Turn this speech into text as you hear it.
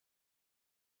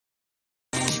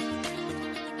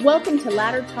Welcome to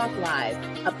Ladder Talk Live,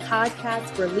 a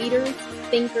podcast for leaders,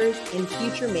 thinkers, and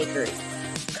future makers,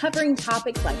 covering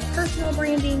topics like personal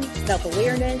branding,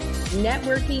 self-awareness,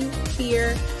 networking,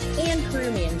 fear, and career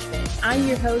management. I'm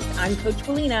your host, I'm Coach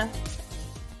Belina.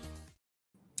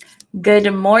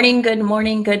 Good morning,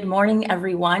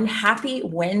 everyone. Happy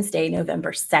Wednesday,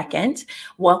 November 2nd.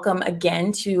 Welcome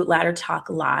again to Ladder Talk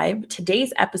Live.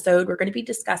 Today's episode, we're going to be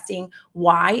discussing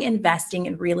why investing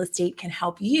in real estate can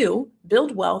help you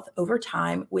build wealth over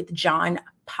time with John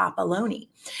Papaloni.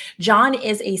 John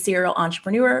is a serial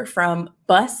entrepreneur from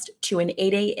bust to an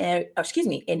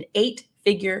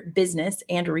eight-figure business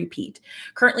and repeat.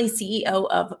 Currently CEO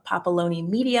of Papaloni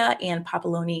Media and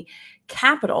Papaloni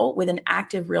Capital with an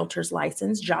active realtor's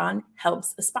license. John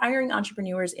helps aspiring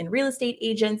entrepreneurs and real estate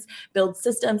agents build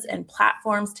systems and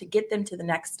platforms to get them to the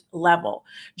next level.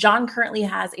 John currently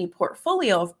has a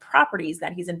portfolio of properties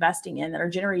that he's investing in that are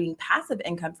generating passive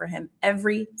income for him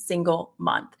every single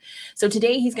month. So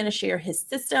today he's going to share his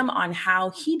system on how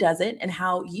he does it and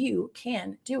how you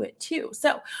can do it too.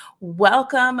 So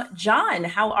welcome, John.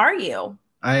 How are you?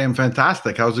 I am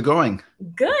fantastic. How's it going?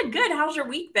 Good. How's your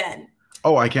week been?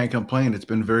 Oh, I can't complain. It's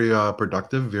been very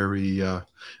productive, very, a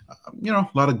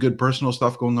lot of good personal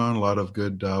stuff going on, a lot of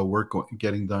good work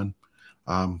getting done.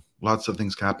 Lots of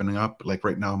things happening up. Like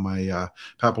right now, my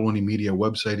Papaloni Media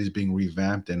website is being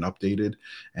revamped and updated.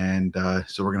 And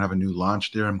so we're going to have a new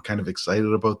launch there. I'm kind of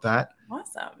excited about that.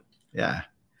 Awesome. Yeah.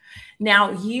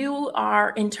 Now you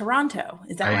are in Toronto.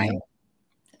 Is that right?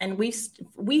 And we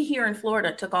here in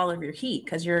Florida took all of your heat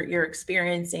because you're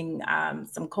experiencing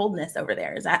some coldness over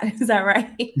there. Is that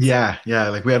right? Yeah.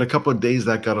 Like we had a couple of days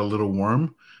that got a little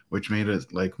warm, which made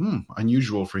it like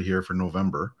unusual for here for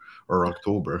November or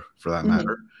October for that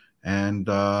matter. And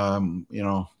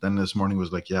then this morning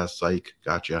was like, yeah, psych,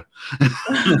 gotcha.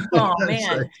 Oh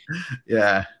man. Like,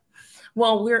 yeah.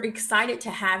 Well, we're excited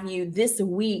to have you this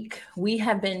week. We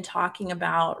have been talking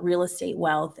about real estate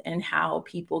wealth and how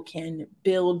people can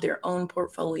build their own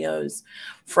portfolios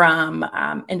from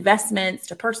investments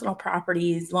to personal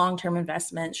properties, long-term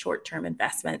investments, short-term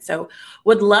investments. So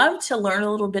would love to learn a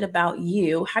little bit about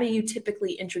you. How do you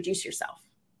typically introduce yourself?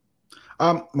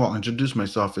 Introduce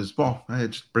myself is,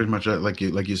 it's pretty much like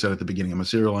you said at the beginning, I'm a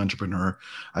serial entrepreneur.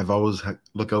 I've always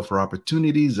look out for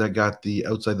opportunities. I got the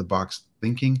outside the box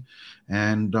thinking.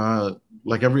 And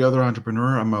like every other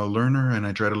entrepreneur, I'm a learner and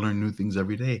I try to learn new things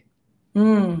every day.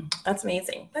 That's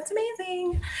amazing.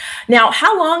 Now,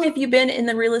 how long have you been in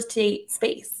the real estate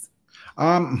space?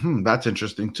 That's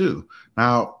interesting too.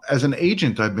 Now, as an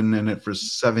agent, I've been in it for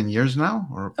 7 years now,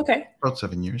 or about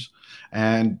 7 years.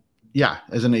 And yeah,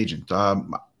 as an agent,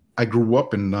 I grew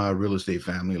up in a real estate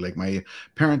family. Like my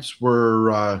parents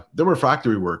were, they were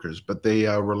factory workers, but they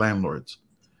were landlords.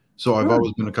 So I've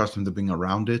always been accustomed to being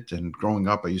around it. And growing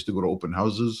up, I used to go to open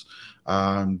houses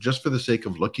just for the sake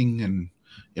of looking. And,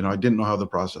 I didn't know how the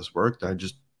process worked.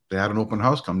 They had an open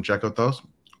house, come check out the house.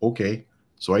 Okay.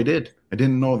 So I did. I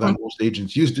didn't know that most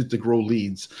agents used it to grow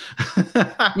leads.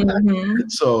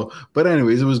 So, but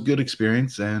anyways, it was a good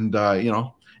experience. And,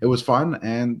 it was fun.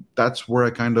 And that's where I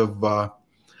kind of,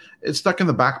 it's stuck in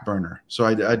the back burner. So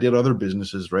I did other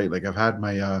businesses, right? Like I've had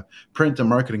my print and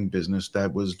marketing business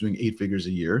that was doing 8 figures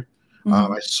a year.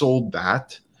 I sold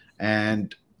that.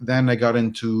 And then I got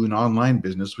into an online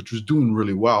business, which was doing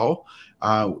really well.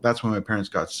 That's when my parents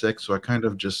got sick. So I kind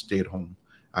of just stayed home.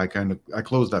 I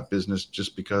closed that business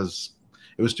just because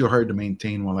it was too hard to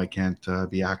maintain while I can't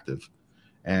be active.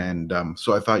 And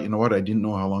so I thought, you know what? I didn't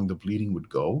know how long the bleeding would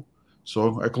go.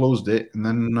 So I closed it. And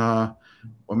then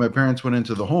when my parents went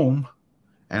into the home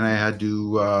and I had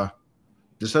to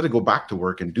decide to go back to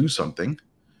work and do something,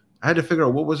 I had to figure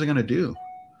out what was I going to do.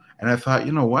 And I thought,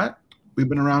 you know what? We've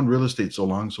been around real estate so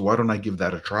long, so why don't I give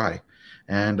that a try?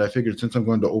 And I figured since I'm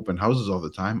going to open houses all the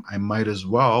time, I might as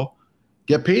well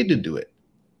get paid to do it.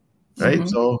 Right.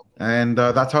 So, and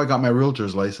that's how I got my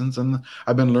realtor's license. And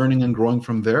I've been learning and growing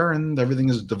from there, and everything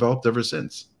has developed ever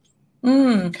since.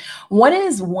 What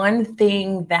is one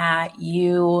thing that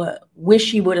you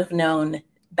wish you would have known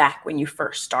back when you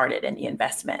first started in the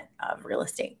investment of real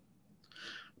estate?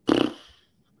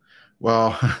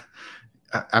 Well,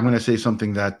 I'm going to say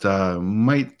something that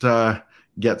might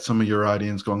get some of your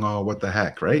audience going, oh, what the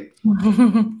heck, right?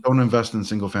 Don't invest in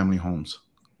single family homes.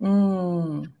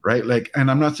 Right? Like,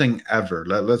 and I'm not saying ever.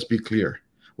 Let's be clear.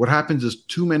 What happens is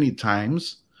too many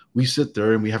times we sit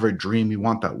there and we have our dream. We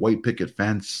want that white picket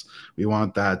fence. We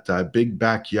want that big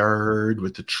backyard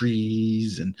with the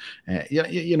trees and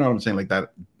you know what I'm saying? Like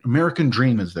that American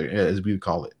dream as we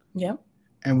call it. Yeah.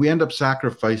 And we end up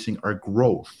sacrificing our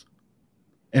growth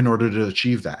in order to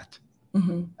achieve that.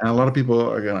 Mm-hmm. And a lot of people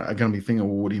are gonna be thinking,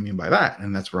 well, what do you mean by that?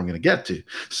 And that's where I'm gonna get to.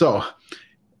 So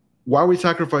why we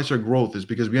sacrifice our growth is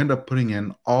because we end up putting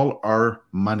in all our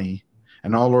money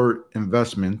and all our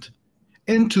investment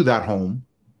into that home,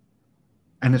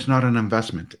 and it's not an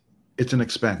investment, it's an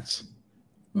expense.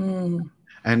 Mm.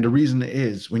 And the reason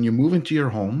is when you move into your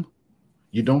home,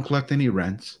 you don't collect any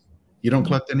rents, you don't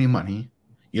collect any money,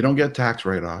 you don't get tax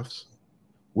write-offs.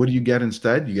 What do you get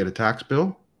instead? You get a tax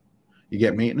bill, you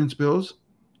get maintenance bills,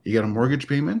 you get a mortgage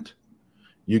payment,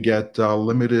 you get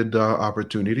limited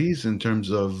opportunities in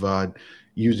terms of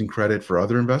using credit for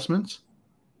other investments,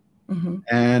 Mm-hmm.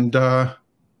 and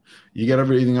you get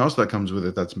everything else that comes with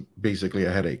it. That's basically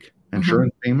a headache.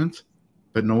 Insurance payments,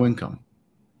 but no income.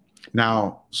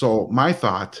 Now, so my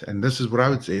thought, and this is what I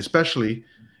would say, especially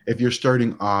if you're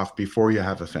starting off before you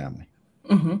have a family,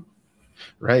 Mm-hmm.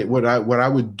 right? What I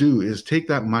would do is take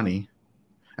that money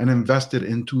and invest it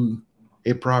into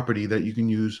a property that you can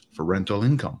use for rental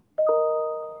income.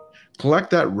 Collect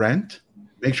that rent,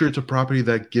 make sure it's a property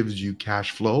that gives you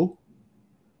cash flow,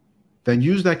 then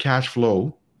use that cash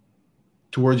flow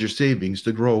towards your savings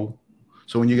to grow.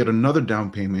 So when you get another down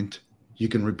payment, you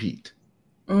can repeat.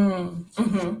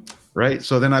 Mm-hmm. Right.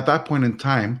 So then at that point in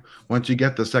time, once you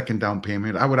get the second down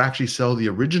payment, I would actually sell the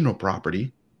original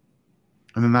property.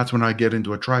 And then that's when I get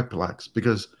into a triplex,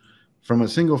 because from a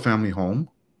single family home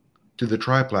to the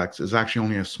triplex is actually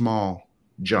only a small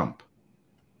jump.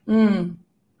 Mm.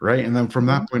 Right. And then from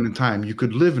Mm-hmm. that point in time, you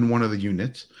could live in one of the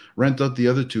units, rent out the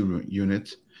other two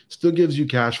units, still gives you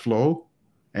cash flow,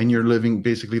 and you're living,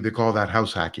 basically, they call that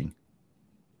house hacking.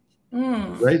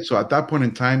 Mm. Right. So at that point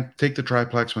in time, take the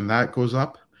triplex when that goes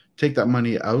up, take that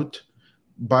money out,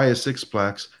 buy a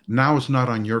sixplex. Now it's not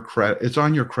on your credit. It's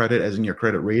on your credit, as in your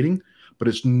credit rating, but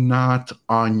it's not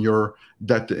on your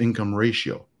debt to income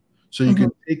ratio. So you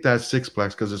can take that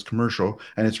sixplex because it's commercial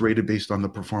and it's rated based on the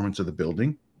performance of the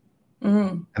building.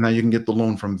 Mm. And now you can get the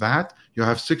loan from that. You'll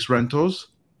have 6 rentals,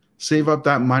 save up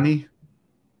that money.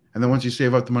 And then once you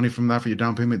save up the money from that for your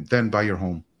down payment, then buy your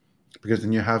home. Because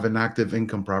then you have an active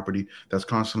income property that's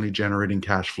constantly generating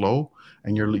cash flow,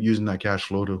 and you're using that cash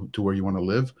flow to where you want to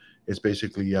live. It's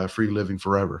basically free living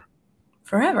forever.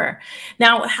 Forever.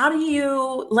 Now, how do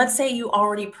you, let's say you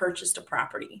already purchased a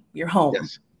property, your home,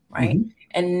 Yes. right? Mm-hmm.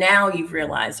 And now you've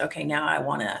realized, okay, now I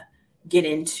want to get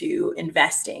into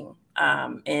investing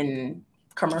in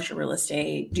commercial real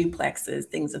estate, duplexes,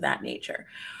 things of that nature.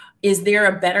 Is there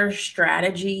a better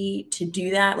strategy to do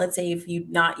that? Let's say if you've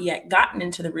not yet gotten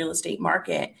into the real estate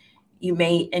market, you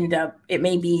may end up, it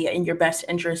may be in your best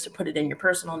interest to put it in your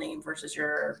personal name versus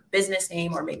your business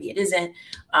name, or maybe it isn't.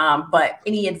 But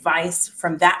any advice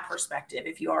from that perspective,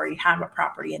 if you already have a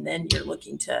property and then you're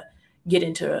looking to get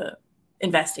into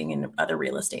investing in other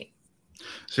real estate?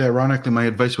 See, ironically, my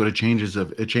advice would have changed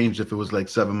if it was like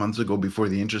 7 months ago before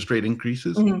the interest rate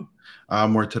increases.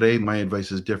 Mm-hmm. Where today my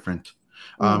advice is different.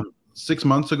 Mm-hmm. 6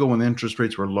 months ago, when the interest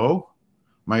rates were low,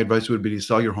 my advice would be to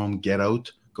sell your home, get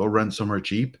out, go rent somewhere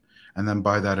cheap, and then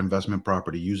buy that investment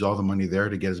property. Use all the money there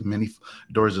to get as many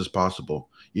doors as possible.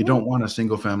 You don't want a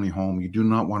single family home. You do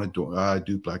not want a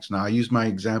duplex. Now, I use my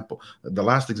example. The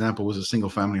last example was a single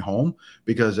family home,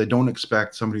 because I don't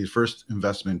expect somebody's first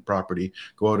investment property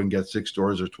go out and get 6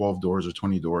 doors or 12 doors or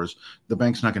 20 doors. The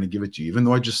bank's not going to give it to you. Even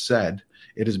though I just said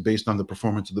it is based on the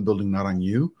performance of the building, not on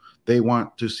you. They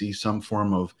want to see some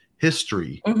form of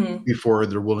history before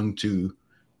they're willing to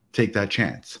take that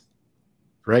chance.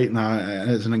 Right now,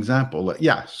 as an example,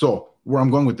 so where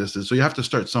I'm going with this is, so you have to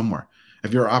start somewhere.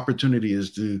 If your opportunity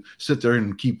is to sit there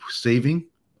and keep saving,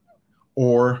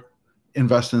 or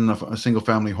invest in a single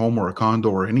family home or a condo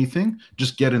or anything,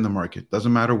 just get in the market.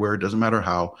 Doesn't matter where, doesn't matter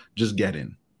how, just get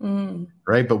in.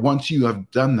 Right. But once you have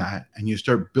done that and you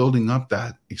start building up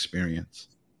that experience,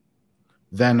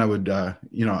 then I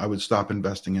would stop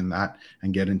investing in that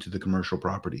and get into the commercial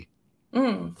property.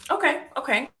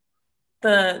 Okay.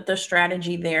 The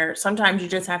strategy there, sometimes you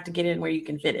just have to get in where you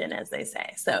can fit in, as they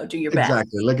say. So do your best.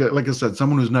 Exactly. Like I said,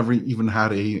 someone who's never even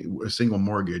had a single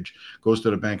mortgage goes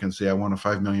to the bank and say, I want a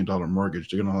 $5 million mortgage.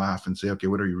 They're going to laugh and say, okay,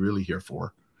 what are you really here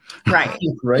for? Right.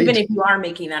 Right. Even if you are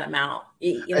making that amount,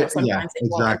 sometimes they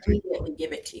won't immediately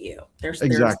give it to you.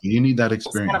 Exactly. You need that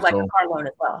experience. It's kind of like a car loan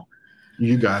as well.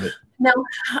 You got it. Now,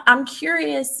 I'm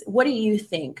curious, what do you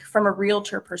think from a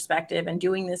realtor perspective, and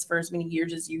doing this for as many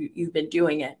years as you've been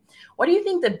doing it? What do you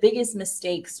think the biggest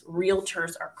mistakes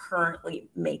realtors are currently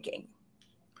making?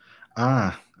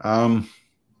 That's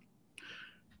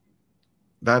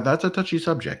a touchy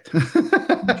subject. What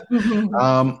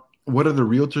are the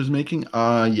realtors making?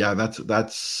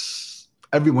 That's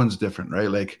everyone's different, right?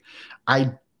 Like,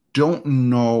 I don't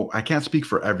know. I can't speak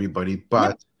for everybody,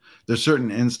 but there's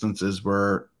certain instances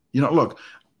where, look,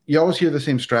 you always hear the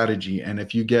same strategy. And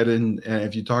if you get in, and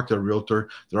if you talk to a realtor,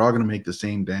 they're all going to make the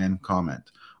same damn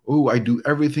comment. Oh, I do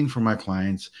everything for my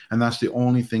clients, and that's the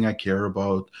only thing I care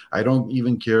about. I don't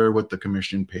even care what the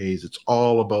commission pays. It's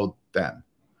all about them.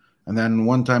 And then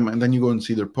one time, and then you go and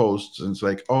see their posts, and it's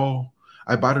like, oh,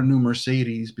 I bought a new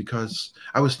Mercedes because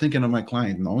I was thinking of my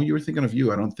client. No, you were thinking of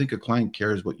you. I don't think a client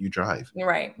cares what you drive.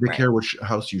 Right. They care which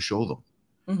house you show them.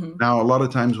 Mm-hmm. Now, a lot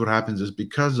of times what happens is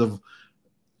because of,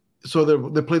 so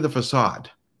they play the facade,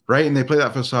 right? And they play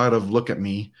that facade of, look at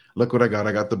me, look what I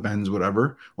got the Benz,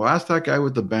 whatever. Well, ask that guy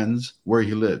with the Benz where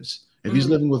he lives. If he's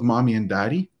living with mommy and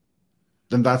daddy,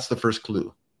 then that's the first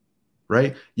clue,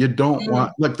 right? You don't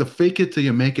want, like, the fake it till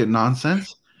you make it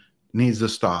nonsense needs to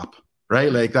stop,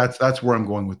 right? Like that's where I'm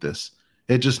going with this.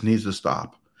 It just needs to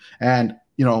stop. And,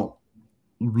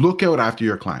 look out after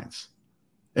your clients.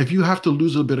 If you have to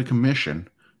lose a bit of commission,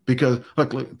 because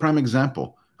like prime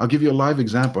example, I'll give you a live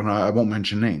example, and I won't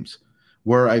mention names,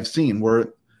 where I've seen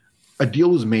where a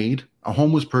deal was made, a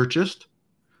home was purchased,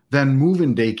 then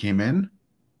move-in day came in,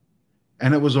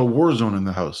 and it was a war zone in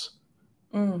the house.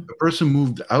 The person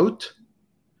moved out.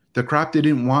 The crap they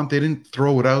didn't want, they didn't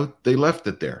throw it out. They left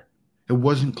it there. It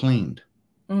wasn't cleaned.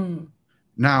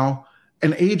 Now,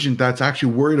 an agent that's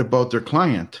actually worried about their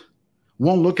client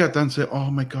won't look at that and say,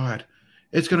 oh, my God,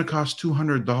 it's going to cost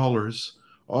 $200.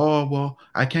 Oh, well,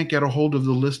 I can't get a hold of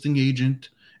the listing agent,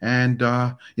 and,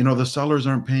 the sellers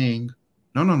aren't paying.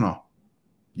 No.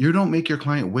 You don't make your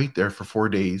client wait there for 4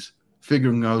 days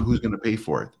figuring out who's going to pay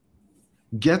for it.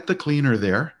 Get the cleaner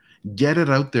there, get it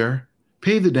out there,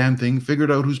 pay the damn thing,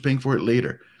 figure out who's paying for it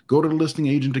later. Go to the listing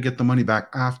agent to get the money back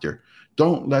after.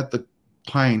 Don't let the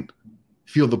client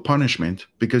feel the punishment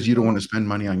because you don't want to spend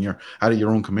money on out of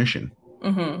your own commission.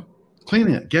 Clean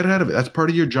it, get out of it. That's part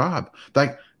of your job.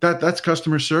 Like that's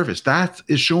customer service. That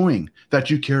is showing that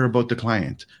you care about the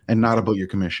client and not about your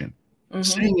commission.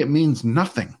 Saying it means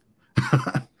nothing.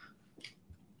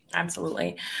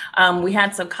 Absolutely. We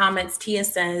had some comments. Tia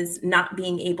says not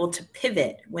being able to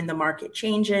pivot when the market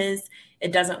changes.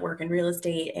 It doesn't work in real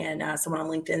estate. And someone on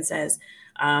LinkedIn says,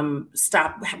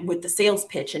 stop with the sales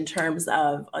pitch in terms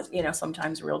of,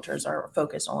 sometimes realtors are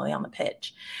focused only on the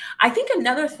pitch. I think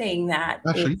another thing that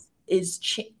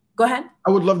go ahead.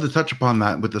 I would love to touch upon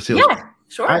that with the sales. Yeah,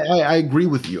 sure. I agree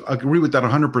with you. I agree with that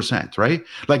 100%, right?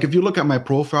 Like if you look at my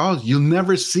profiles, you'll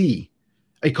never see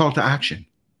a call to action.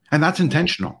 And that's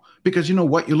intentional because you know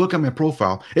what? You look at my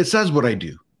profile, it says what I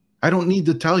do. I don't need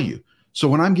to tell you. So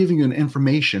when I'm giving you an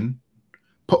information,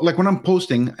 like when I'm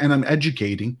posting and I'm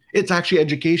educating, it's actually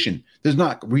education. There's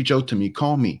not reach out to me,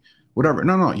 call me, whatever.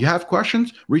 No. You have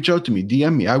questions? Reach out to me,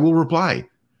 DM me. I will reply.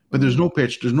 But there's no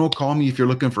pitch. There's no call me if you're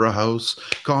looking for a house.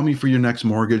 Call me for your next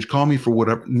mortgage. Call me for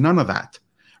whatever. None of that,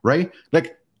 right?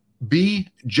 Like be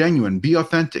genuine, be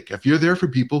authentic. If you're there for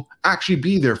people, actually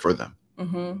be there for them.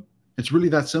 It's really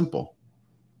that simple.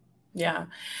 Yeah.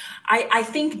 I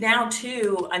think now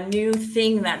too, a new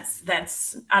thing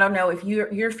that's I don't know if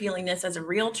you're feeling this as a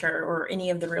realtor or any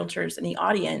of the realtors in the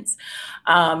audience,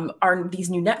 are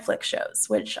these new Netflix shows,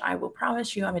 which I will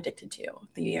promise you I'm addicted to.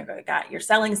 You got your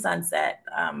Selling Sunset,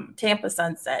 Tampa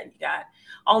Sunset, you got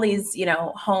all these,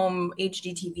 home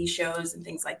HGTV shows and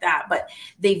things like that. But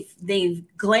they've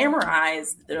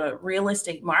glamorized the real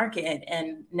estate market.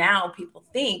 And now people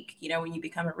think, when you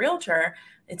become a realtor,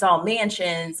 it's all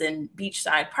mansions and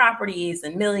beachside properties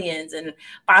and millions and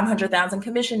 500,000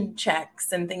 commission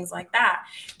checks and things like that.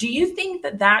 Do you think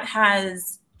that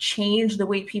has changed the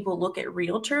way people look at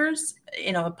realtors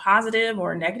in a positive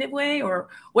or negative way? Or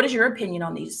what is your opinion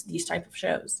on these type of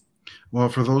shows? Well,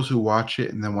 for those who watch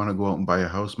it and then want to go out and buy a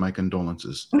house, my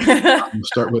condolences.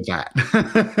 Start with that.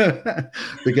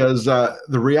 Because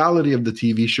the reality of the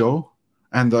TV show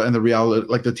and the reality,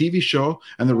 like the TV show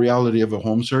and the reality of a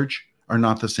home search are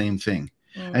not the same thing.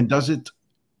 And does it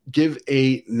give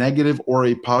a negative or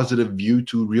a positive view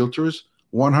to realtors?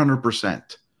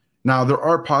 100%. Now, there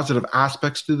are positive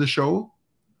aspects to the show,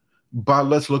 but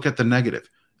let's look at the negative.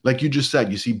 Like you just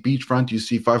said, you see beachfront, you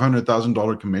see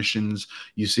 $500,000 commissions,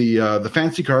 you see the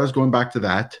fancy cars, going back to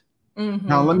that.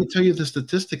 Now, let me tell you the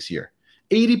statistics here.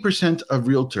 80% of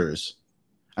realtors,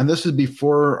 and this is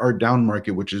before our down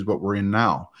market, which is what we're in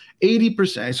now,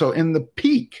 80%. So in the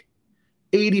peak,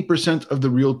 80% of the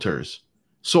realtors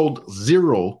sold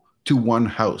 0 to 1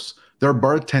 house. They're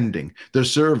bartending, they're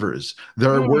servers,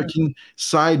 they're working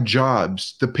side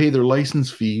jobs to pay their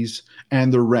license fees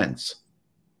and their rents.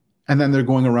 And then they're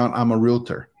going around, I'm a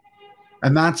realtor.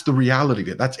 And that's the reality of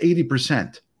it. That's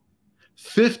 80%.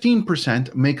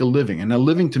 15% make a living. And a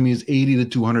living to me is 80 to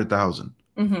 200,000.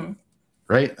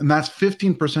 right? And that's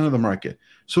 15% of the market.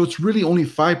 So it's really only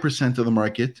 5% of the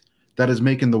market that is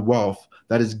making the wealth,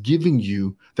 that is giving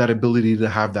you that ability to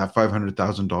have that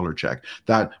 $500,000 check,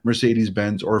 that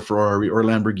Mercedes-Benz or Ferrari or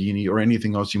Lamborghini or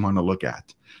anything else you want to look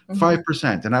at.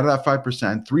 5%. And out of that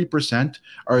 5%, 3%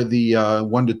 are the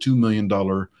 $1 to $2 million,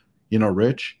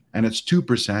 rich. And it's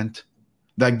 2%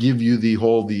 that give you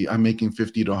the I'm making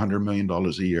 $50 to $100 million a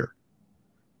year.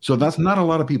 So that's not a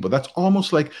lot of people. That's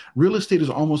almost like real estate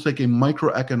is almost like a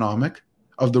microeconomic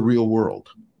of the real world,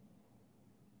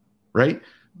 right?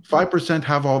 5%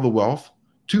 have all the wealth.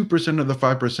 2% of the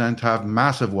 5% have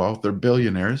massive wealth. They're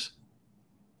billionaires.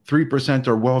 3%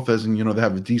 are wealth as in, they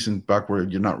have a decent buck where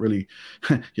you're not really,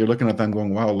 you're looking at them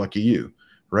going, wow, lucky you,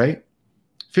 right?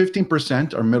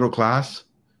 15% are middle class.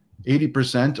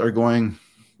 80% are going,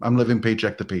 I'm living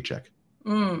paycheck to paycheck.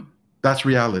 That's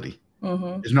reality.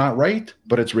 It's not right,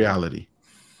 but it's reality.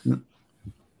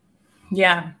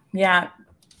 Yeah.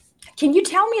 Can you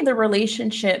tell me the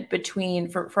relationship between,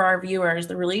 for our viewers,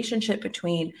 the relationship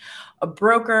between a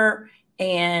broker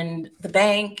and the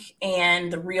bank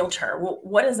and the realtor?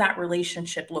 What does that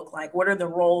relationship look like? What are the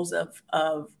roles of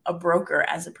a broker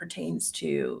as it pertains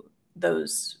to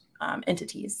those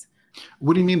entities?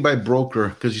 What do you mean by broker?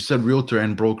 Because you said realtor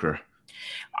and broker.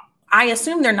 I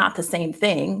assume they're not the same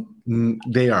thing.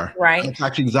 They are. Right. It's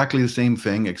actually exactly the same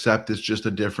thing, except it's just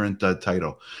a different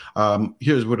title.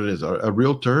 Here's what it is. A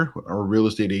realtor or real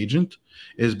estate agent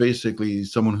is basically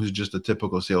someone who's just a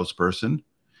typical salesperson.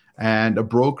 And a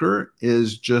broker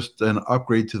is just an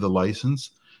upgrade to the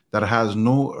license that has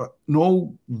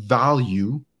no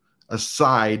value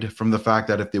aside from the fact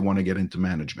that if they want to get into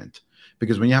management.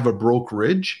 Because when you have a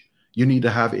brokerage, you need to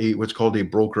have what's called a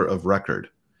broker of record.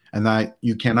 And that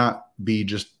you cannot be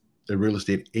just a real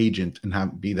estate agent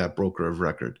and be that broker of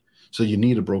record. So you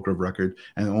need a broker of record,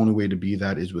 and the only way to be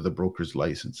that is with a broker's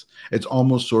license. It's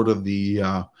almost sort of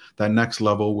that next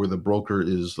level where the broker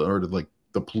is sort of like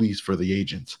the police for the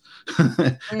agents.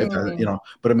 But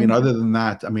I mean, other than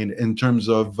that, I mean, in terms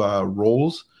of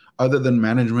roles, other than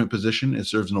management position, it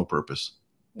serves no purpose.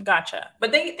 Gotcha.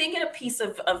 But they get a piece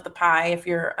of the pie if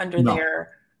you're under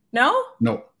their... No?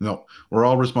 No. We're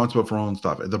all responsible for our own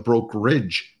stuff. The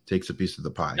brokerage takes a piece of the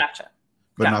pie. Gotcha.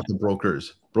 But not the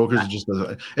brokers. Brokers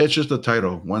it's just a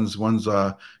title. One's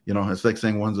it's like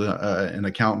saying one's an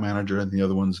account manager and the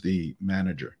other one's the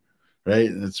manager, right?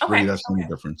 It's really that's the only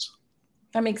difference.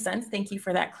 That makes sense. Thank you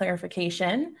for that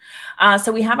clarification.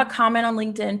 So we have a comment on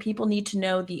LinkedIn. People need to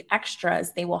know the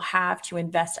extras they will have to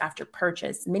invest after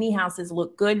purchase. Many houses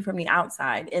look good from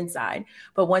the inside,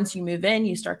 but once you move in,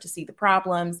 you start to see the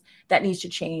problems that needs to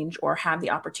change or have the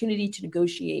opportunity to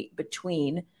negotiate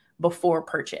before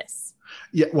purchase.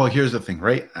 Yeah, well, here's the thing,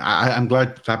 right? I'm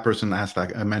glad that person asked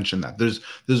that. I mentioned that.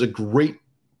 There's a great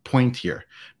point here.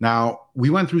 Now, we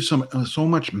went through so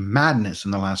much madness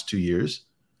in the last 2 years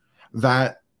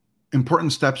that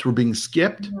important steps were being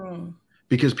skipped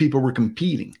because people were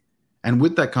competing. And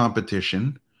with that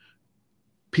competition,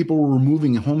 people were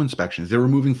removing home inspections. They were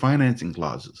removing financing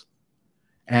clauses.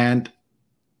 And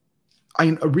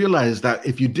I realized that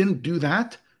if you didn't do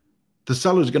that, the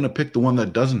seller's going to pick the one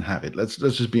that doesn't have it. Let's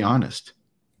just be honest.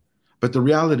 But the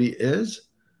reality is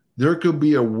there could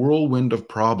be a whirlwind of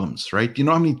problems, right? You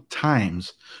know how many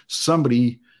times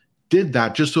somebody did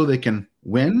that just so they can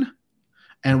win?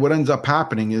 And what ends up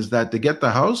happening is that they get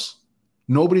the house,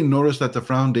 nobody noticed that the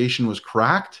foundation was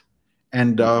cracked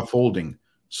and folding.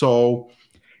 So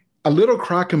a little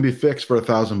crack can be fixed for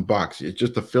 $1,000. It's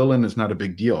just a fill in, it's not a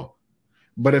big deal.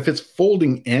 But if it's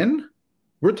folding in,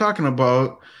 we're talking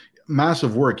about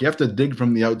massive work. You have to dig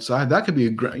from the outside. That could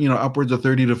be upwards of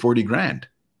 30 to 40 grand.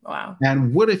 Wow.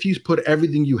 And what if you put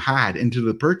everything you had into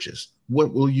the purchase?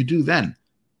 What will you do then?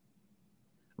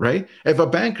 Right? If a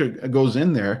banker goes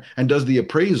in there and does the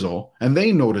appraisal and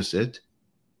they notice it,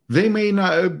 they may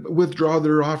not withdraw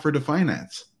their offer to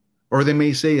finance, or they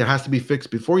may say it has to be fixed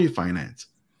before you finance.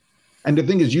 And the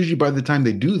thing is, usually by the time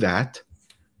they do that,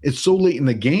 it's so late in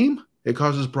the game, it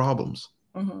causes problems.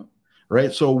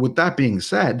 Right? So with that being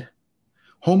said,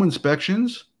 home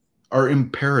inspections are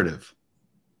imperative,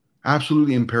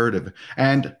 absolutely imperative.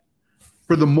 And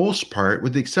for the most part,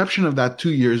 with the exception of that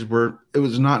 2 years where it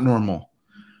was not normal,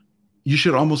 you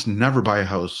should almost never buy a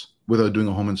house without doing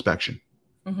a home inspection.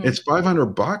 It's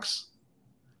 $500.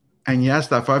 And yes,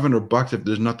 that $500, if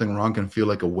there's nothing wrong, can feel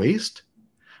like a waste.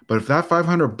 But if that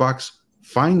 $500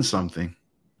 finds something,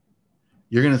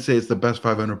 you're going to say it's the best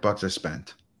 $500 I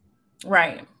spent.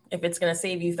 Right. If it's going to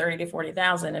save you 30 to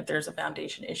 40,000, if there's a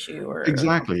foundation issue or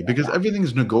exactly, because everything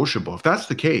is negotiable. If that's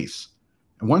the case,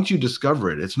 and once you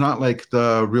discover it, it's not like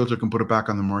the realtor can put it back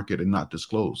on the market and not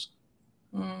disclose.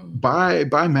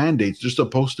 By mandates, they're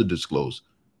supposed to disclose.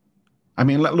 I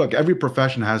mean, look, every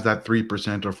profession has that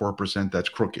 3% or 4% that's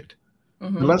crooked.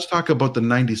 But let's talk about the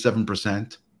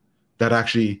 97% that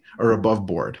actually are above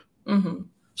board.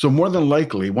 So more than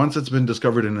likely, once it's been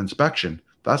discovered in inspection,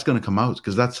 that's going to come out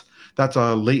because that's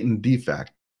a latent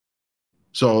defect.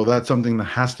 So that's something that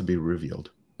has to be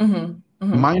revealed.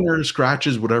 Minor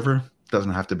scratches, whatever,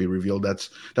 doesn't have to be revealed.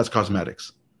 That's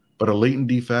cosmetics. But a latent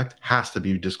defect has to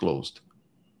be disclosed.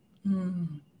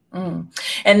 And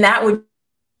that would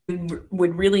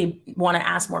really want to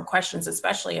ask more questions,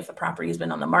 especially if the property has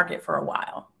been on the market for a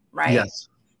while, right? Yes,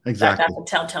 exactly. That's a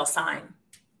telltale sign.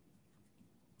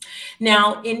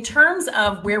 Now, in terms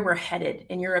of where we're headed,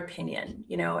 in your opinion,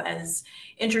 as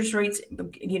interest rates,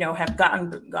 have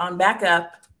gone back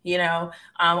up,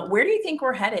 where do you think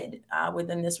we're headed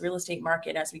within this real estate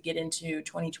market as we get into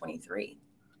 2023?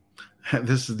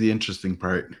 This is the interesting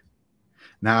part.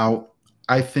 Now,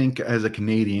 I think as a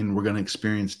Canadian, we're going to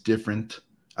experience different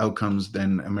outcomes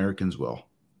than Americans will.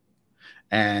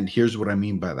 And here's what I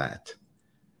mean by that.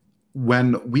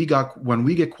 When we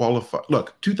get qualified,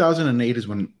 look, 2008 is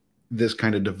when this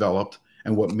kind of developed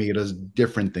and what made us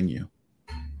different than you.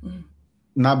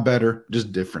 Not better,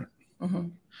 just different.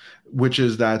 Which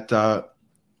is that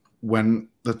when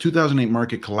the 2008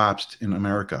 market collapsed in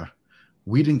America,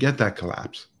 we didn't get that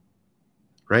collapse,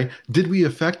 right? Did we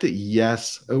affect it?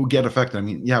 Yes. Get affected. I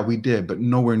mean, yeah, we did, but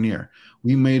nowhere near.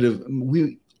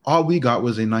 All we got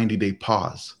was a 90-day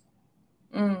pause.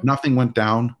 Nothing went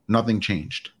down. Nothing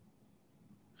changed.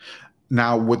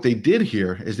 Now, what they did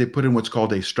here is they put in what's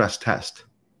called a stress test.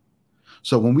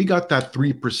 So when we got that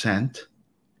 3%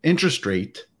 interest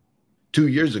rate 2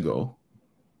 years ago,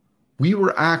 we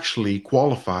were actually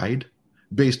qualified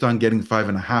based on getting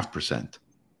 5.5%.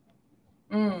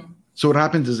 So what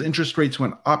happens is interest rates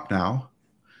went up now,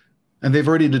 and they've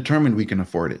already determined we can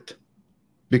afford it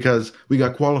because we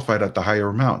got qualified at the higher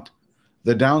amount.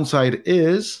 The downside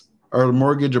is our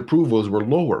mortgage approvals were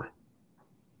lower,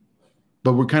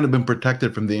 but we're kind of been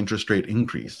protected from the interest rate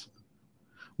increase.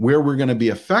 Where we're going to be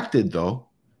affected, though,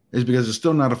 is because it's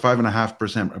still not a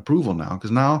 5.5% approval now, because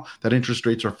now that interest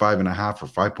rates are 5.5 or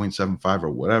 5.75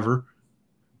 or whatever,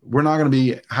 we're not going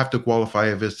to have to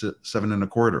qualify if it's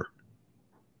 7.25.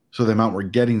 So the amount we're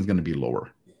getting is going to be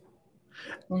lower.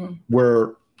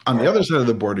 Where on the other side of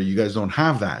the border, you guys don't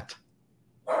have that.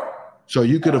 So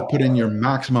you could have put in your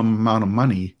maximum amount of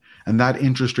money, and that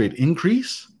interest rate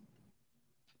increase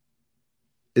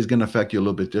is going to affect you a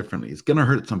little bit differently. It's going to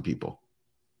hurt some people.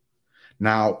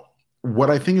 Now, what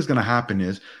I think is going to happen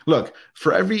is, look,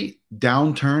 for every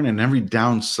downturn and every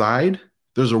downside,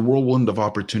 there's a whirlwind of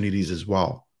opportunities as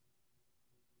well.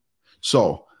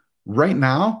 So right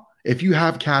now, if you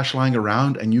have cash lying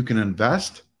around and you can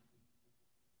invest,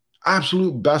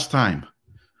 absolute best time.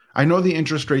 I know the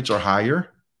interest rates are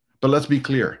higher, but let's be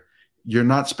clear. You're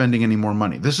not spending any more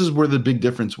money. This is where the big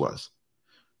difference was.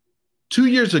 2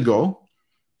 years ago,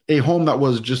 a home that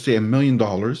was just say $1 million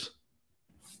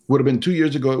would have been 2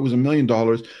 years ago, it was $1 million.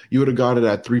 You would have got it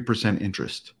at 3%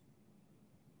 interest.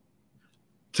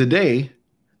 Today,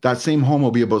 that same home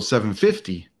will be about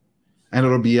 $750 and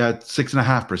it'll be at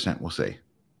 6.5%, we'll say.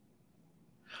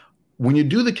 When you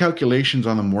do the calculations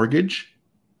on the mortgage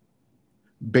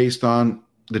based on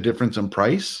the difference in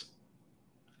price,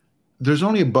 there's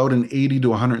only about an $80 to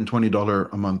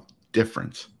 $120 a month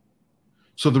difference.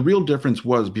 So the real difference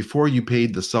was before you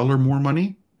paid the seller more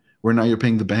money, where now you're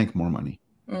paying the bank more money.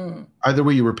 Either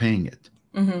way, you were paying it.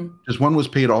 Just one was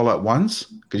paid all at once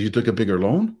because you took a bigger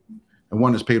loan, and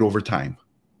one is paid over time.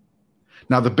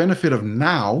 Now, the benefit of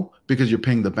now, because you're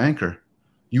paying the banker,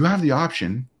 you have the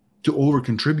option to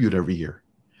over-contribute every year.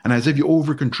 And as if you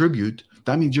over-contribute,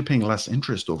 that means you're paying less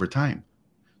interest over time.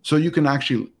 So you can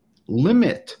actually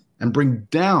limit and bring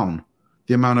down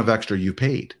the amount of extra you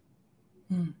paid.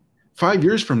 5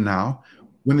 years from now,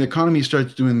 when the economy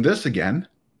starts doing this again,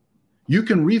 you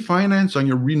can refinance on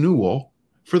your renewal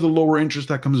for the lower interest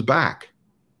that comes back.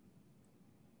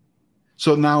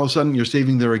 So now all of a sudden you're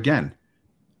saving there again.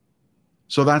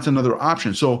 So that's another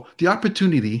option. So the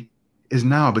opportunity is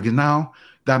now, because now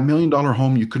that $1 million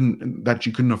home you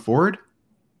couldn't afford,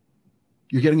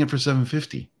 you're getting it for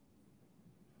 $750.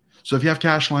 So if you have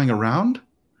cash lying around,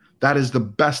 that is the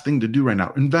best thing to do right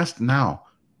now. Invest now.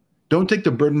 Don't take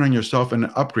the burden on yourself and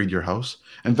upgrade your house.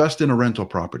 Invest in a rental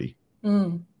property,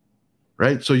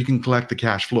 right? So you can collect the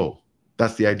cash flow.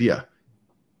 That's the idea,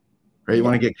 right? You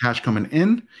want to get cash coming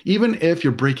in. Even if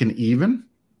you're breaking even,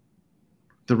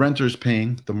 the renter is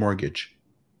paying the mortgage.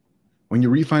 When you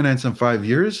refinance in 5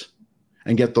 years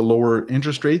and get the lower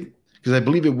interest rate, because I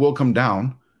believe it will come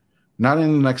down. not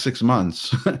in the next 6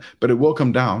 months, but it will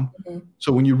come down. Mhm.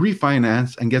 So when you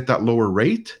refinance and get that lower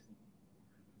rate,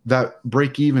 that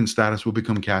break-even status will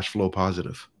become cash flow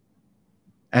positive.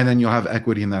 And then you'll have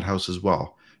equity in that house as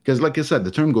well. Because like I said,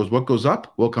 the term goes, what goes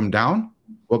up will come down.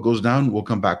 What goes down will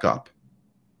come back up.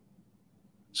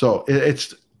 So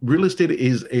it's real estate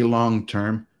is a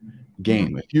long-term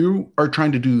game. If you are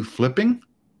trying to do flipping,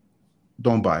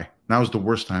 don't buy. Now is the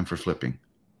worst time for flipping.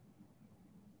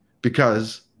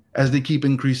 Because as they keep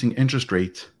increasing interest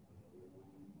rates,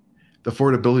 the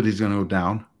affordability is going to go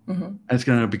down, and it's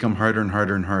going to become harder and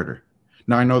harder and harder.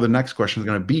 Now, I know the next question is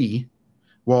going to be,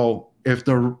 well, if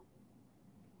the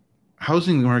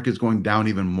housing market is going down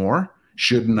even more,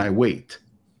 shouldn't I wait?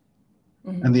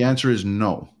 And the answer is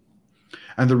no.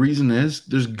 And the reason is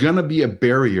there's going to be a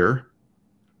barrier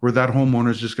where that homeowner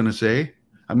is just going to say,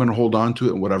 I'm going to hold on to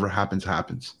it, and whatever happens,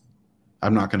 happens.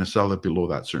 I'm not going to sell it below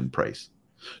that certain price.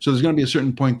 So there's going to be a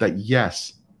certain point that,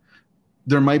 yes,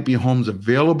 there might be homes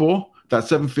available. That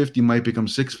 750 might become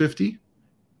 650,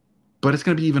 but it's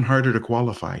going to be even harder to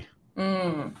qualify.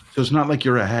 So it's not like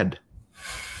you're ahead,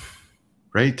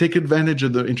 right? Take advantage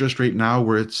of the interest rate now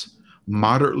where it's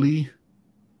moderately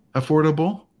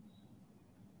affordable.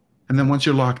 And then once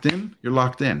you're locked in, you're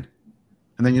locked in.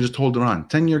 And then you just hold it on.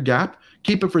 10-year gap,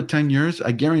 keep it for 10 years.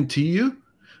 I guarantee you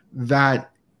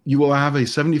that you will have a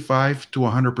 75 to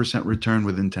 100% return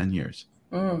within 10 years.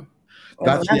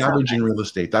 That's the average in real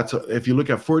estate. If you look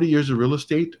at 40 years of real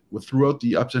estate, throughout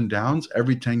the ups and downs,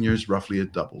 every 10 years, roughly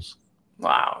it doubles.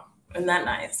 Wow. Isn't that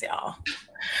nice, y'all?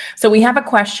 So we have a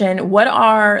question. What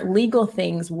are legal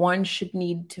things one should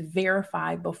need to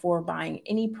verify before buying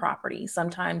any property?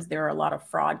 Sometimes there are a lot of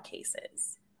fraud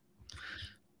cases.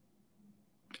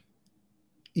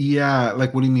 Yeah,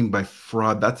 like what do you mean by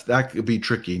fraud? That could be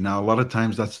tricky. Now, a lot of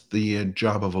times that's the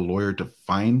job of a lawyer to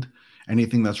find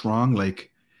anything that's wrong.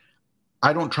 Like,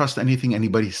 I don't trust anything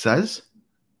anybody says.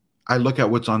 I look at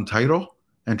what's on title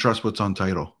and trust what's on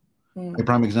title. A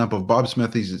prime example of Bob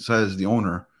Smith, it says the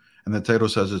owner, and the title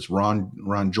says it's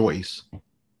Ron Joyce.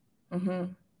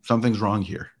 Something's wrong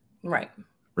here. Right.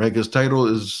 Because title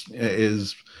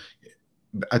is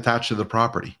attached to the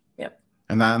property.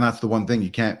 And that's the one thing you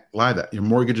can't lie that. Your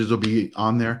mortgages will be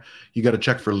on there. You got to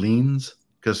check for liens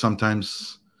because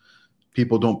sometimes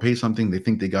people don't pay something. They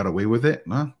think they got away with it.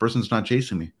 No, person's not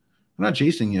chasing me. They're not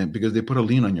chasing you because they put a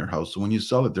lien on your house. So when you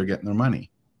sell it, they're getting their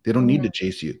money. They don't need to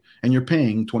chase you. And you're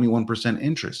paying 21%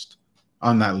 interest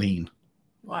on that lien.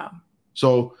 Wow.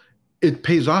 So it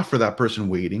pays off for that person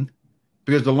waiting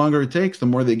because the longer it takes, the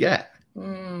more they get.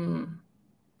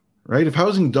 Right? If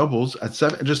housing doubles at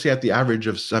just say at the average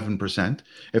of 7%,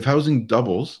 if housing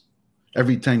doubles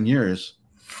every 10 years,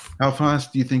 how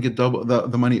fast do you think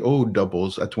the money owed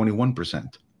doubles at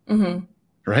 21%?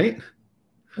 Right?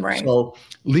 Right. So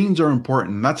liens are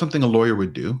important. That's something a lawyer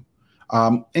would do.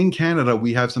 In Canada,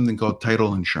 we have something called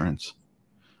title insurance.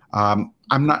 I'm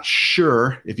not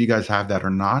sure if you guys have that or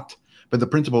not, but the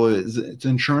principle is it's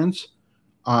insurance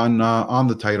on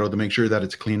the title to make sure that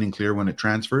it's clean and clear when it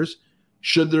transfers.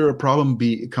 Should there a problem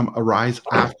arise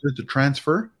after the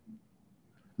transfer,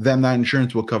 then that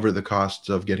insurance will cover the costs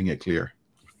of getting it clear.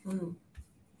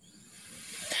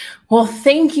 Well,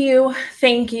 thank you.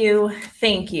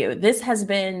 This has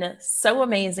been so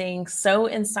amazing, so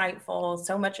insightful,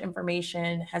 so much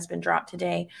information has been dropped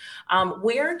today.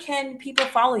 Where can people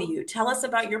follow you? Tell us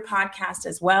about your podcast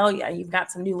as well. Yeah, you've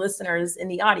got some new listeners in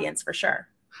the audience for sure.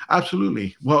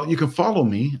 Absolutely. Well, you can follow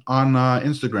me on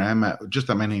Instagram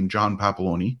at my name, John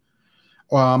Papaloni.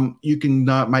 You can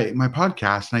my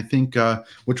podcast, and I think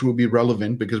which will be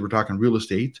relevant because we're talking real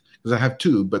estate, because I have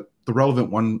two, but the relevant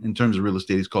one in terms of real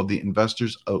estate is called the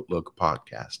Investors Outlook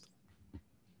Podcast.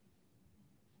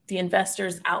 The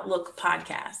Investors Outlook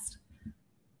Podcast.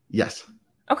 Yes.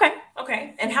 Okay.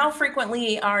 And how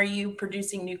frequently are you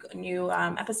producing new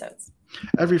episodes?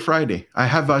 Every Friday. I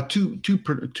have two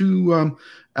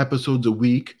episodes a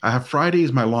week. I have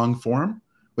Fridays my long form,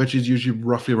 which is usually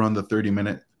roughly around the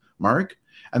 30-minute mark.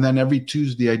 And then every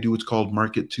Tuesday I do what's called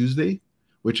Market Tuesday,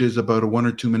 which is about a 1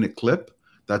 or 2 minute clip.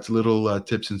 That's little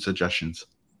tips and suggestions.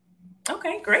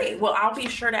 Okay, great. Well, I'll be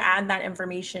sure to add that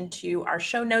information to our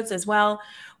show notes as well.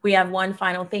 We have one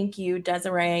final thank you.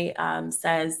 Desiree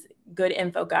says, good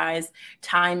info, guys.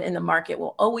 Time in the market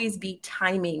will always be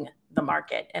timing the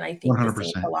market. And I think 100%. The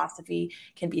same philosophy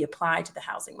can be applied to the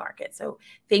housing market. So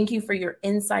thank you for your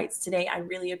insights today. I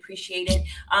really appreciate it.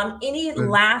 Any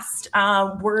last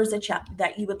words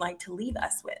that you would like to leave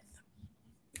us with?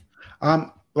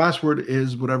 Last word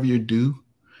is whatever you do,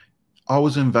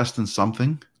 always invest in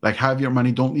something. Like have your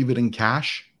money, don't leave it in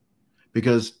cash,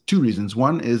 because two reasons.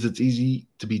 One is it's easy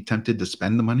to be tempted to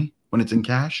spend the money when it's in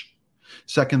cash.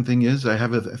 Second thing is I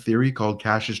have a theory called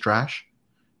cash is trash.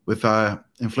 With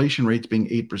inflation rates being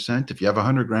 8%, if you have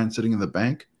 100 grand sitting in the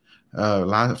bank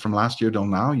from last year till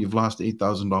now, you've lost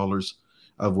 $8,000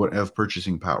 of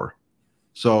purchasing power.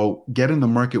 So get in the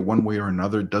market one way or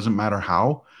another. It doesn't matter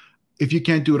how. If you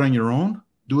can't do it on your own,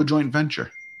 do a joint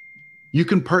venture. You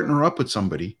can partner up with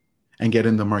somebody and get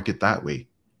in the market that way.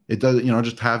 It does,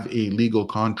 just have a legal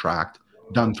contract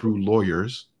done through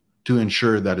lawyers to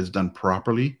ensure that it's done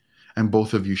properly, and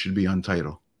both of you should be on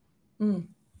title.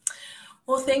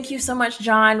 Well, thank you so much,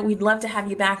 John. We'd love to have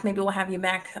you back. Maybe we'll have you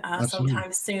back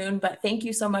sometime soon. But thank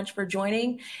you so much for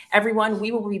joining. Everyone,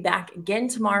 we will be back again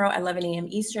tomorrow at 11 a.m.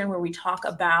 Eastern, where we talk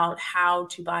about how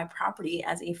to buy property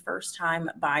as a first-time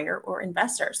buyer or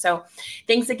investor. So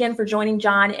thanks again for joining,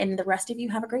 John, and the rest of you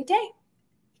have a great day.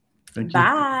 Thank you.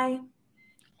 Bye.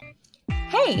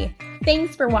 Hey,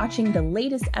 thanks for watching the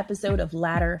latest episode of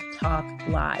Ladder Talk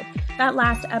Live. That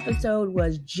last episode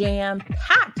was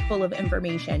jam-packed full of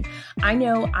information. I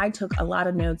know I took a lot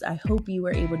of notes. I hope you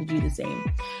were able to do the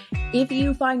same. If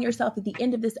you find yourself at the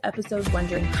end of this episode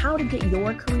wondering how to get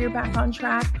your career back on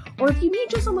track, or if you need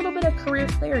just a little bit of career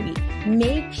clarity,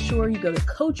 make sure you go to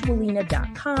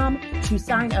CoachWillena.com to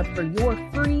sign up for your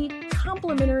free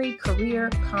complimentary career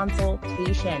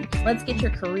consultation. Let's get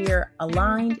your career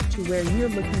aligned to where you're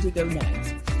looking to go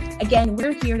next. Again,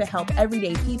 we're here to help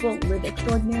everyday people live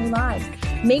extraordinary lives.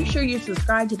 Make sure you're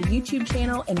subscribed to the YouTube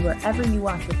channel and wherever you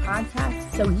watch your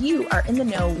podcasts so you are in the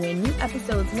know when new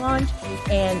episodes launch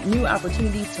and new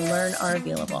opportunities to learn are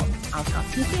available. I'll talk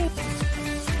to you soon.